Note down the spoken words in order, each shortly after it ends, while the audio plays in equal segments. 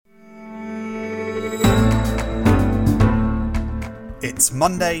It's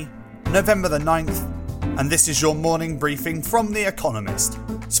Monday, November the 9th, and this is your morning briefing from The Economist,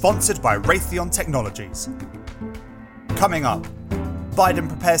 sponsored by Raytheon Technologies. Coming up, Biden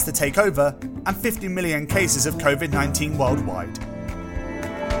prepares to take over and 50 million cases of COVID-19 worldwide.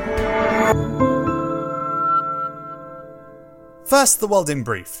 First, the world in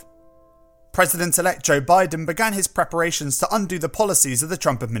brief. President-elect Joe Biden began his preparations to undo the policies of the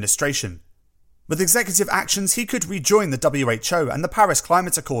Trump administration. With executive actions, he could rejoin the WHO and the Paris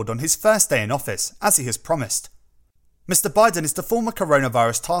Climate Accord on his first day in office, as he has promised. Mr. Biden is to form a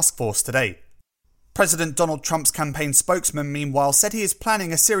coronavirus task force today. President Donald Trump's campaign spokesman, meanwhile, said he is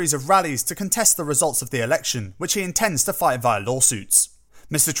planning a series of rallies to contest the results of the election, which he intends to fight via lawsuits.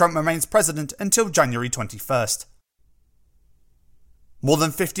 Mr. Trump remains president until January 21st. More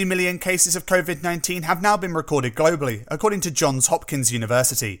than 50 million cases of COVID-19 have now been recorded globally, according to Johns Hopkins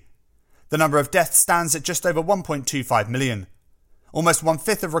University. The number of deaths stands at just over 1.25 million. Almost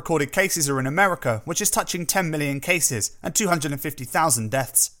one-fifth of recorded cases are in America, which is touching 10 million cases and 250,000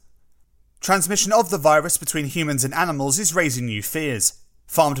 deaths. Transmission of the virus between humans and animals is raising new fears.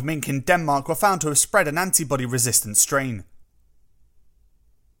 Farmed mink in Denmark were found to have spread an antibody-resistant strain.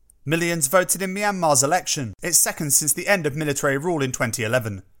 Millions voted in Myanmar's election, its second since the end of military rule in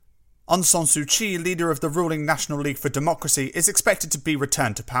 2011. Aung San Suu Kyi, leader of the ruling National League for Democracy, is expected to be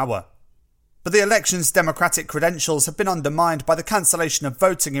returned to power. But the election's democratic credentials have been undermined by the cancellation of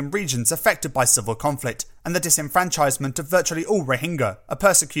voting in regions affected by civil conflict and the disenfranchisement of virtually all Rohingya, a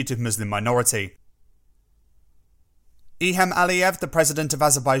persecuted Muslim minority. Ilham Aliyev, the president of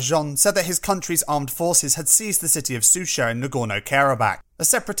Azerbaijan, said that his country's armed forces had seized the city of Shusha in Nagorno-Karabakh, a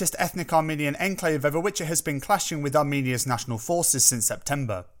separatist ethnic Armenian enclave over which it has been clashing with Armenia's national forces since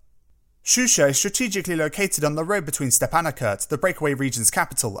September. Shusha is strategically located on the road between Stepanakert, the breakaway region's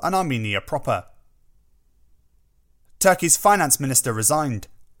capital, and Armenia proper. Turkey's finance minister resigned.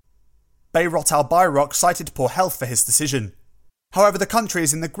 Beyrot al-Bayrak cited poor health for his decision. However, the country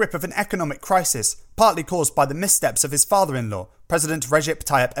is in the grip of an economic crisis, partly caused by the missteps of his father-in-law, President Recep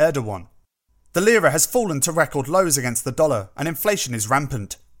Tayyip Erdogan. The lira has fallen to record lows against the dollar, and inflation is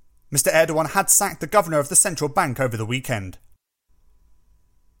rampant. Mr. Erdogan had sacked the governor of the central bank over the weekend.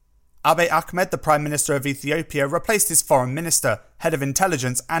 Abiy Ahmed, the Prime Minister of Ethiopia, replaced his foreign minister, head of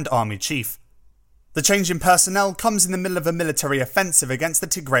intelligence and army chief. The change in personnel comes in the middle of a military offensive against the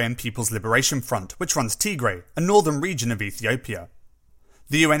Tigrayan People's Liberation Front, which runs Tigray, a northern region of Ethiopia.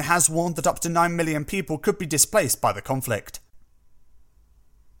 The UN has warned that up to 9 million people could be displaced by the conflict.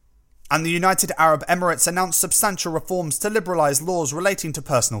 And the United Arab Emirates announced substantial reforms to liberalise laws relating to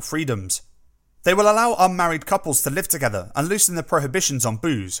personal freedoms. They will allow unmarried couples to live together and loosen the prohibitions on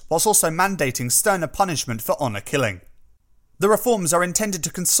booze, whilst also mandating sterner punishment for honour killing. The reforms are intended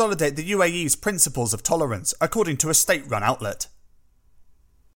to consolidate the UAE's principles of tolerance, according to a state-run outlet.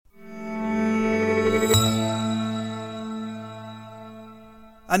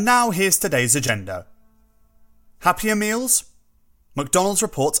 And now here's today's agenda. Happier meals? McDonald's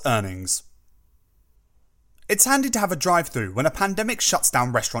reports earnings. It's handy to have a drive-through when a pandemic shuts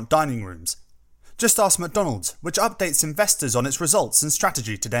down restaurant dining rooms. Just ask McDonald's, which updates investors on its results and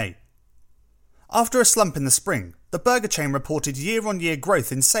strategy today. After a slump in the spring, the burger chain reported year-on-year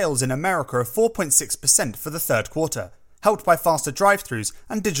growth in sales in America of 4.6% for the third quarter, helped by faster drive-thrus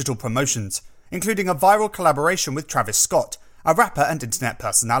and digital promotions, including a viral collaboration with Travis Scott, a rapper and internet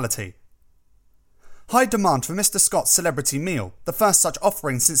personality. High demand for Mr. Scott's celebrity meal, the first such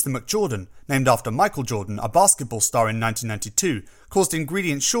offering since the McJordan, named after Michael Jordan, a basketball star in 1992, caused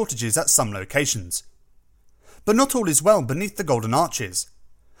ingredient shortages at some locations. But not all is well beneath the golden arches.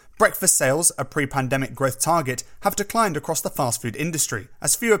 Breakfast sales, a pre-pandemic growth target, have declined across the fast food industry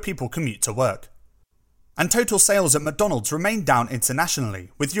as fewer people commute to work. And total sales at McDonald's remain down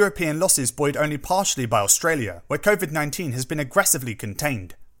internationally, with European losses buoyed only partially by Australia, where COVID-19 has been aggressively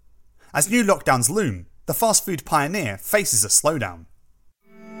contained. As new lockdowns loom, the fast food pioneer faces a slowdown.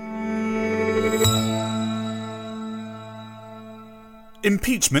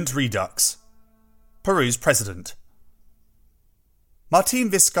 Impeachment redux. Peru's president. Martin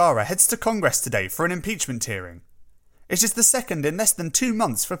Vizcarra heads to Congress today for an impeachment hearing. It is the second in less than 2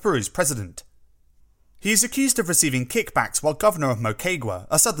 months for Peru's president. He is accused of receiving kickbacks while governor of Moquegua,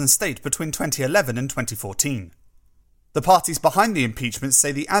 a southern state, between 2011 and 2014. The parties behind the impeachment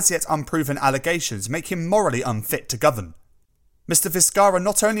say the as-yet unproven allegations make him morally unfit to govern. Mr. Vizcarra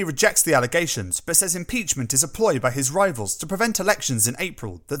not only rejects the allegations, but says impeachment is a ploy by his rivals to prevent elections in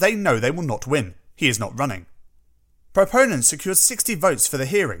April that they know they will not win. He is not running. Proponents secured 60 votes for the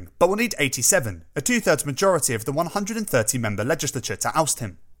hearing, but will need 87, a two-thirds majority of the 130-member legislature, to oust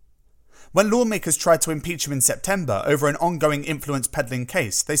him. When lawmakers tried to impeach him in September over an ongoing influence peddling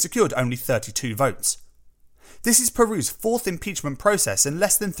case, they secured only 32 votes. This is Peru's fourth impeachment process in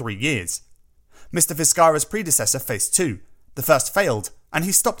less than 3 years. Mr. Vizcarra's predecessor faced 2. The first failed, and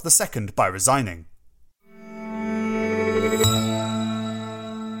he stopped the second by resigning.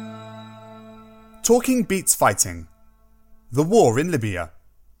 Talking beats fighting. The war in Libya.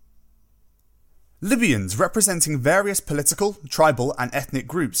 Libyans representing various political, tribal and ethnic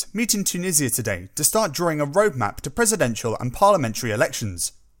groups meet in Tunisia today to start drawing a roadmap to presidential and parliamentary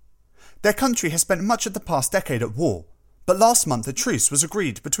elections. Their country has spent much of the past decade at war, but last month a truce was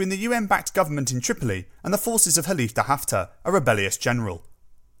agreed between the UN-backed government in Tripoli and the forces of Khalifa Haftar, a rebellious general.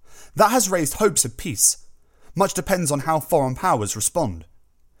 That has raised hopes of peace. Much depends on how foreign powers respond.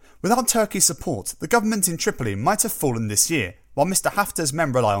 Without Turkey's support, the government in Tripoli might have fallen this year, while Mr. Haftar's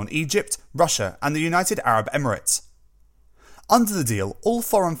men rely on Egypt, Russia and the United Arab Emirates. Under the deal, all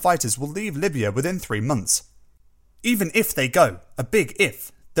foreign fighters will leave Libya within 3 months. Even if they go, a big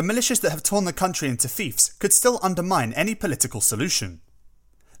if, the militias that have torn the country into fiefs could still undermine any political solution.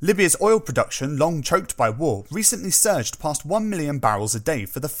 Libya's oil production, long choked by war, recently surged past 1 million barrels a day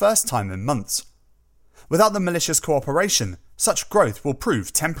for the first time in months. Without the militias' cooperation, such growth will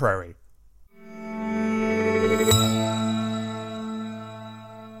prove temporary.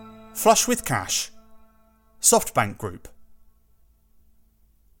 Flush with cash. SoftBank Group.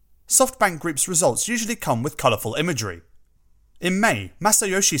 SoftBank Group's results usually come with colourful imagery. In May,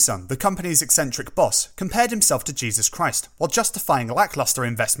 Masayoshi-san, the company's eccentric boss, compared himself to Jesus Christ while justifying lacklustre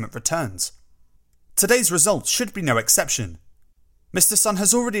investment returns. Today's results should be no exception. Mr. Sun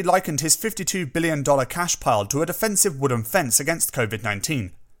has already likened his $52 billion cash pile to a defensive wooden fence against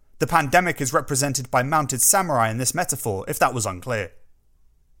COVID-19. The pandemic is represented by mounted samurai in this metaphor, if that was unclear.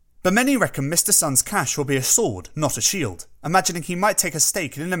 But many reckon Mr. Sun's cash will be a sword, not a shield, imagining he might take a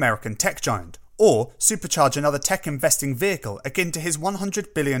stake in an American tech giant, or supercharge another tech investing vehicle akin to his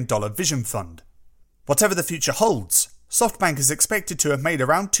 $100 billion vision fund. Whatever the future holds, SoftBank is expected to have made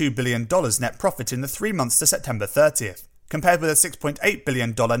around $2 billion net profit in the 3 months to September 30th, compared with a $6.8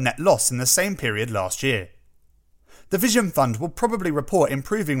 billion net loss in the same period last year. The vision fund will probably report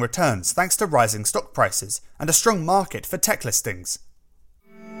improving returns thanks to rising stock prices and a strong market for tech listings.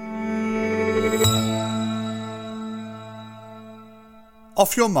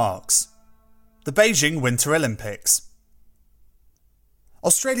 Off your marks. The Beijing Winter Olympics.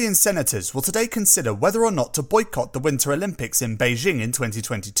 Australian senators will today consider whether or not to boycott the Winter Olympics in Beijing in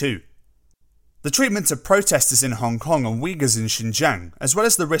 2022. The treatment of protesters in Hong Kong and Uyghurs in Xinjiang, as well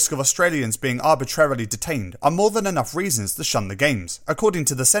as the risk of Australians being arbitrarily detained, are more than enough reasons to shun the Games, according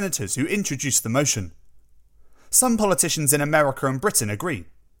to the senators who introduced the motion. Some politicians in America and Britain agree.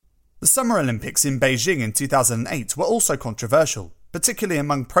 The Summer Olympics in Beijing in 2008 were also controversial, particularly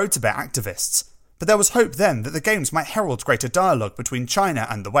among pro-Tibet activists, but there was hope then that the Games might herald greater dialogue between China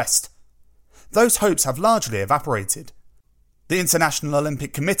and the West. Those hopes have largely evaporated. The International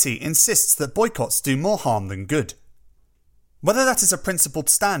Olympic Committee insists that boycotts do more harm than good. Whether that is a principled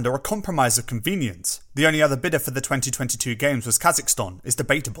stand or a compromise of convenience, the only other bidder for the 2022 Games was Kazakhstan, is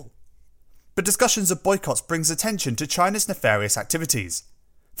debatable. But discussions of boycotts brings attention to China's nefarious activities.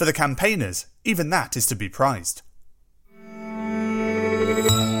 For the campaigners, even that is to be prized.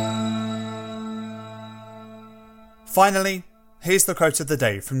 Finally, here's the quote of the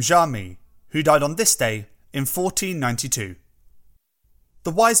day from Jia Mi, who died on this day in 1492.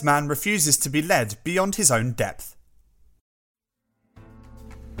 The wise man refuses to be led beyond his own depth.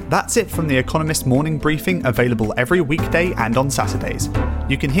 That's it from the Economist morning briefing, available every weekday and on Saturdays.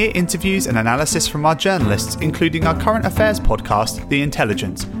 You can hear interviews and analysis from our journalists, including our current affairs podcast, The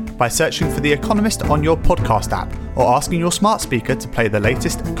Intelligence, by searching for The Economist on your podcast app or asking your smart speaker to play the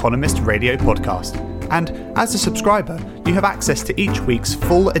latest Economist radio podcast. And as a subscriber, you have access to each week's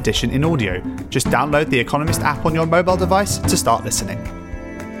full edition in audio. Just download the Economist app on your mobile device to start listening.